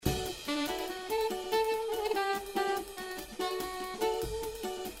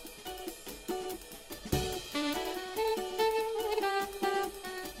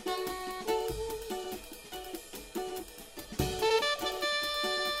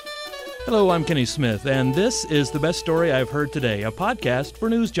Hello, I'm Kenny Smith, and this is The Best Story I've Heard Today, a podcast for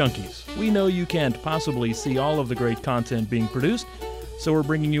news junkies. We know you can't possibly see all of the great content being produced, so we're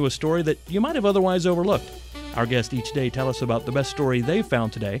bringing you a story that you might have otherwise overlooked. Our guests each day tell us about the best story they've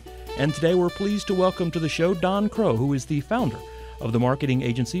found today, and today we're pleased to welcome to the show Don Crow, who is the founder of the marketing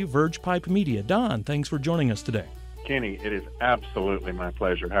agency Verge Pipe Media. Don, thanks for joining us today. Kenny, it is absolutely my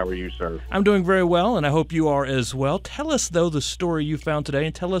pleasure. How are you, sir? I'm doing very well, and I hope you are as well. Tell us, though, the story you found today,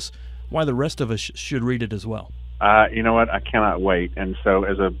 and tell us why the rest of us should read it as well. You know what? I cannot wait. And so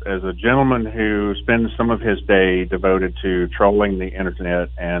as a gentleman who spends some of his day devoted to trolling the internet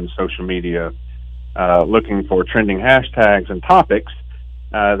and social media, looking for trending hashtags and topics,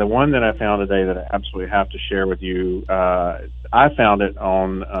 the one that I found today that I absolutely have to share with you, I found it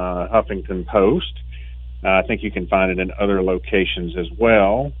on Huffington Post. I think you can find it in other locations as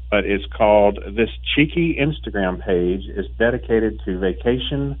well, but it's called "This Cheeky Instagram Page is Dedicated to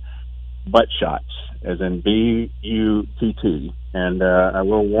Vacation Butt Shots," as in B-U-T-T. And I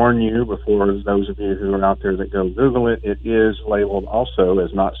will warn you, before those of you who are out there that go Google it, it is labeled also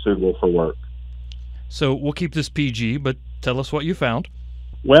as not suitable for work. So we'll keep this PG, but tell us what you found.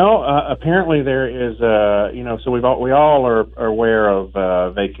 Well, apparently there is, so we all are aware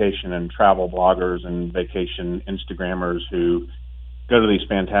of vacation and travel bloggers and vacation Instagrammers who go to these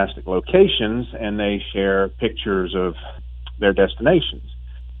fantastic locations and they share pictures of their destinations.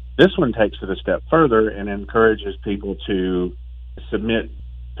 This one takes it a step further and encourages people to submit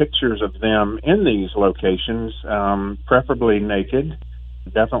pictures of them in these locations, preferably naked,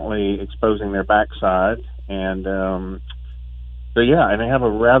 definitely exposing their backside, and and they have a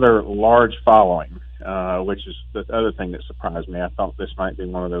rather large following, which is the other thing that surprised me. I thought this might be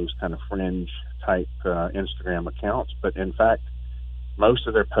one of those kind of fringe-type Instagram accounts, but in fact, most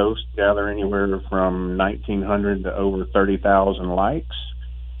of their posts gather anywhere from 1,900 to over 30,000 likes.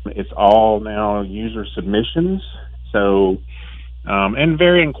 It's all now user submissions, so and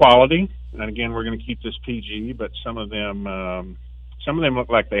varying quality. And again, we're going to keep this PG, but some of them look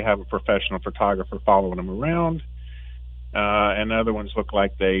like they have a professional photographer following them around. And other ones look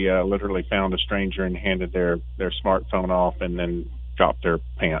like they literally found a stranger and handed their smartphone off and then dropped their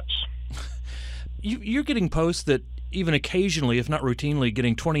pants. You're getting posts that even occasionally, if not routinely,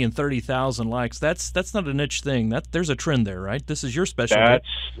 getting 20 and 30,000 likes. That's not a niche thing. There's a trend there, right? This is your specialty.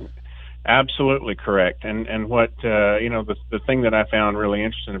 That's absolutely correct. And what the thing that I found really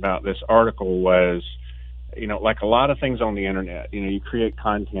interesting about this article was, like a lot of things on the internet, you create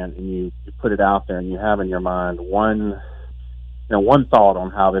content and you put it out there and you have in your mind one thought on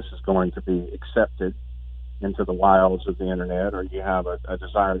how this is going to be accepted into the wilds of the internet, or you have a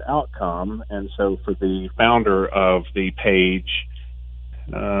desired outcome. And so for the founder of the page,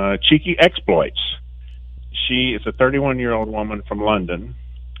 Cheeky Exploits, she is a 31-year-old woman from London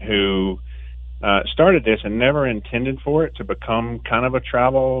who started this and never intended for it to become kind of a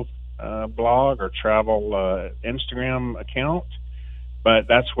travel blog or travel Instagram account, but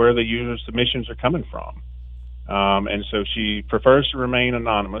that's where the user submissions are coming from. And so she prefers to remain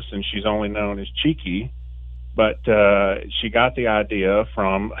anonymous, and she's only known as Cheeky. But she got the idea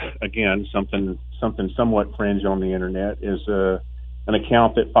from, again, something somewhat fringe on the internet, is an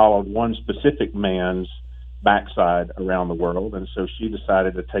account that followed one specific man's backside around the world. And so she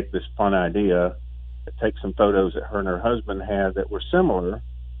decided to take this fun idea, take some photos that her and her husband had that were similar,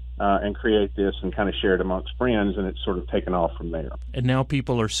 and create this and kind of share it amongst friends, and it's sort of taken off from there. And now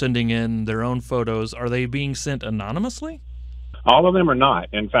people are sending in their own photos. Are they being sent anonymously? All of them are not.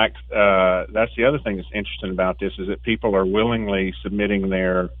 In fact, that's the other thing that's interesting about this, is that people are willingly submitting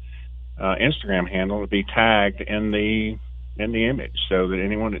their Instagram handle to be tagged in the image, so that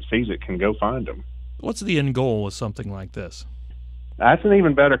anyone that sees it can go find them. What's the end goal with something like this? That's an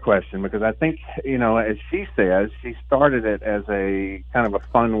even better question, because I think, as she says, she started it as a kind of a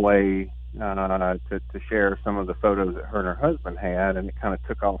fun way to share some of the photos that her and her husband had, and it kind of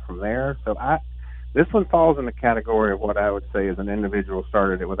took off from there. So this one falls in the category of what I would say is an individual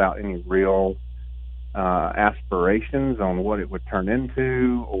started it without any real aspirations on what it would turn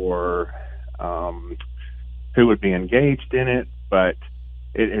into or who would be engaged in it, but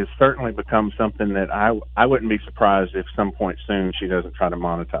it has certainly become something that I wouldn't be surprised if some point soon she doesn't try to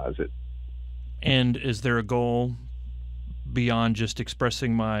monetize it. And is there a goal beyond just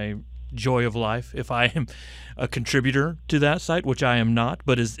expressing my joy of life if I am a contributor to that site, which I am not,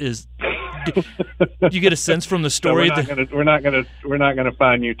 but do you get a sense from the story that we're not gonna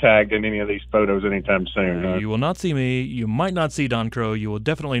find you tagged in any of these photos anytime soon? Huh? You will not see me. You might not see Don Crow. You will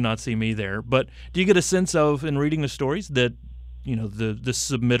definitely not see me there. But do you get a sense of, in reading the stories, that the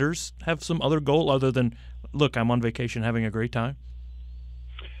submitters have some other goal other than, look, I'm on vacation having a great time?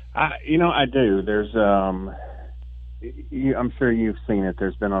 I do. There's, I'm sure you've seen it.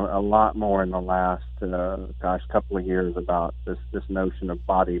 There's been a lot more in the last, couple of years about this notion of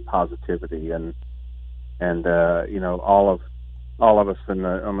body positivity, and all of us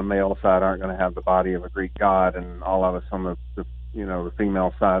on the male side aren't going to have the body of a Greek god, and all of us on the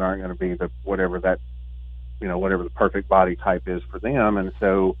female side aren't going to be whatever the perfect body type is for them. And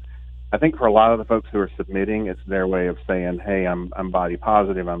so I think for a lot of the folks who are submitting, it's their way of saying, hey, I'm body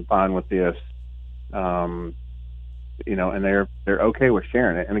positive, I'm fine with this, and they're okay with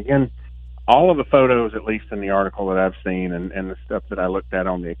sharing it. And again, all of the photos, at least in the article that I've seen and the stuff that I looked at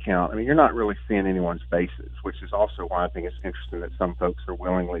on the account, I mean, you're not really seeing anyone's faces, which is also why I think it's interesting that some folks are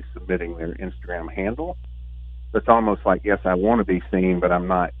willingly submitting their Instagram handle. It's almost like, yes, I want to be seen, but I'm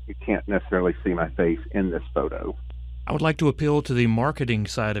not. You can't necessarily see my face in this photo. I would like to appeal to the marketing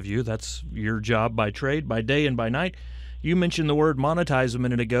side of you. That's your job by trade, by day and by night. You mentioned the word monetize a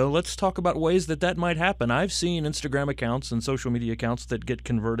minute ago. Let's talk about ways that might happen. I've seen Instagram accounts and social media accounts that get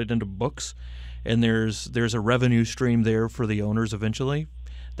converted into books, and there's a revenue stream there for the owners eventually.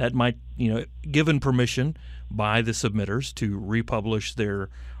 That might, given permission by the submitters to republish their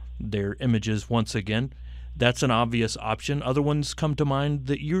images once again. That's an obvious option. Other ones come to mind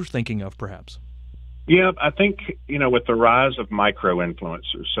that you're thinking of, perhaps? Yeah, I think, with the rise of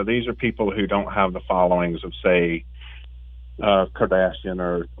micro-influencers, so these are people who don't have the followings of, say, Kardashian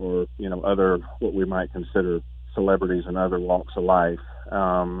or other what we might consider celebrities in other walks of life.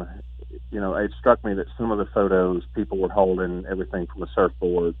 It struck me that some of the photos people were holding everything from a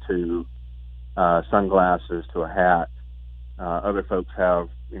surfboard to sunglasses to a hat. Other folks have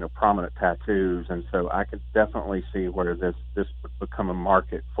prominent tattoos, and so I could definitely see where this would become a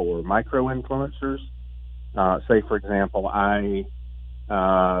market for micro influencers. Say, for example, I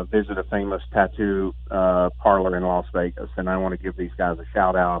visit a famous tattoo parlor in Las Vegas, and I want to give these guys a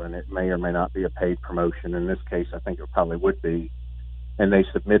shout out, and it may or may not be a paid promotion. In this case, I think it probably would be, and they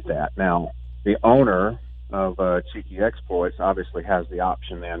submit that. Now, the owner of Cheeky Exploits obviously has the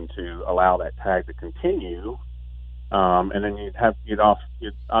option then to allow that tag to continue, and then you'd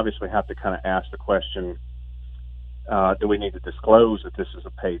obviously have to kind of ask the question, do we need to disclose that this is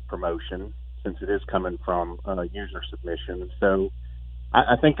a paid promotion since it is coming from user submission? So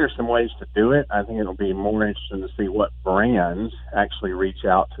I think there's some ways to do it. I think it'll be more interesting to see what brands actually reach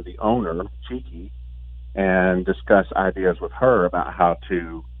out to the owner, Cheeky, and discuss ideas with her about how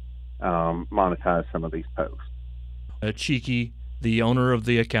to monetize some of these posts. Cheeky, the owner of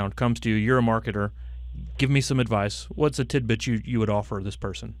the account, comes to you. You're a marketer. Give me some advice. What's a tidbit you would offer this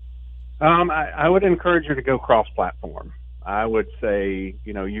person? I would encourage you to go cross-platform. I would say,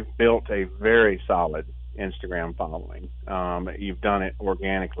 you've built a very solid Instagram following. You've done it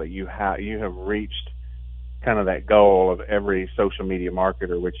organically. You have reached kind of that goal of every social media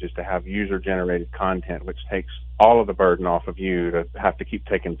marketer, which is to have user-generated content, which takes all of the burden off of you to have to keep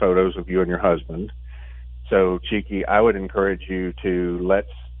taking photos of you and your husband. So, Cheeky, I would encourage you to let's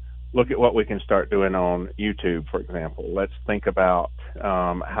look at what we can start doing on YouTube, for example. Let's think about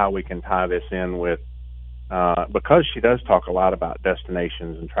how we can tie this in with, because she does talk a lot about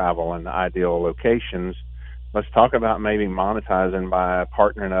destinations and travel and the ideal locations, let's talk about maybe monetizing by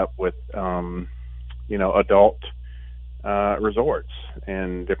partnering up with, adult resorts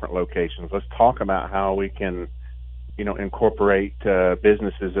in different locations. Let's talk about how we can, incorporate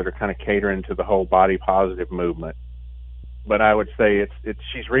businesses that are kind of catering to the whole body positive movement. But I would say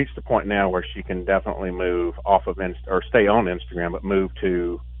she's reached the point now where she can definitely move off of or stay on Instagram, but move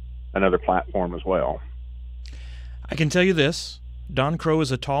to another platform as well. I can tell you this. Don Crow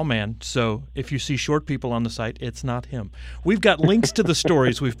is a tall man, so if you see short people on the site, it's not him. We've got links to the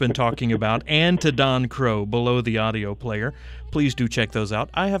stories we've been talking about and to Don Crow below the audio player. Please do check those out.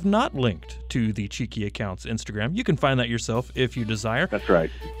 I have not linked to the Cheeky Account's Instagram. You can find that yourself if you desire. That's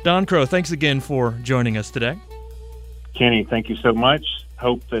right. Don Crow, thanks again for joining us today. Kenny, thank you so much.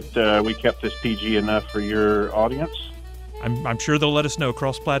 Hope that we kept this PG enough for your audience. I'm sure they'll let us know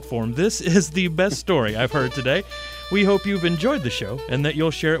cross-platform. This is the best story I've heard today. We hope you've enjoyed the show and that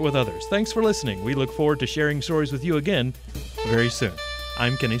you'll share it with others. Thanks for listening. We look forward to sharing stories with you again very soon.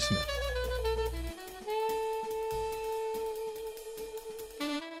 I'm Kenny Smith.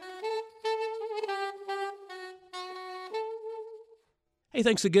 Hey,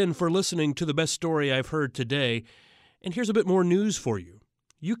 thanks again for listening to the best story I've heard today. And here's a bit more news for you.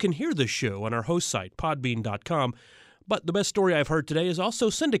 You can hear this show on our host site, podbean.com, but the best story I've heard today is also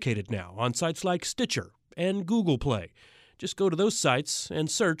syndicated now on sites like Stitcher and Google Play. Just go to those sites and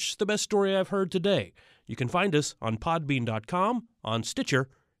search The Best Story I've Heard Today. You can find us on podbean.com, on Stitcher,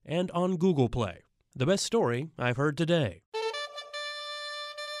 and on Google Play. The best story I've heard today.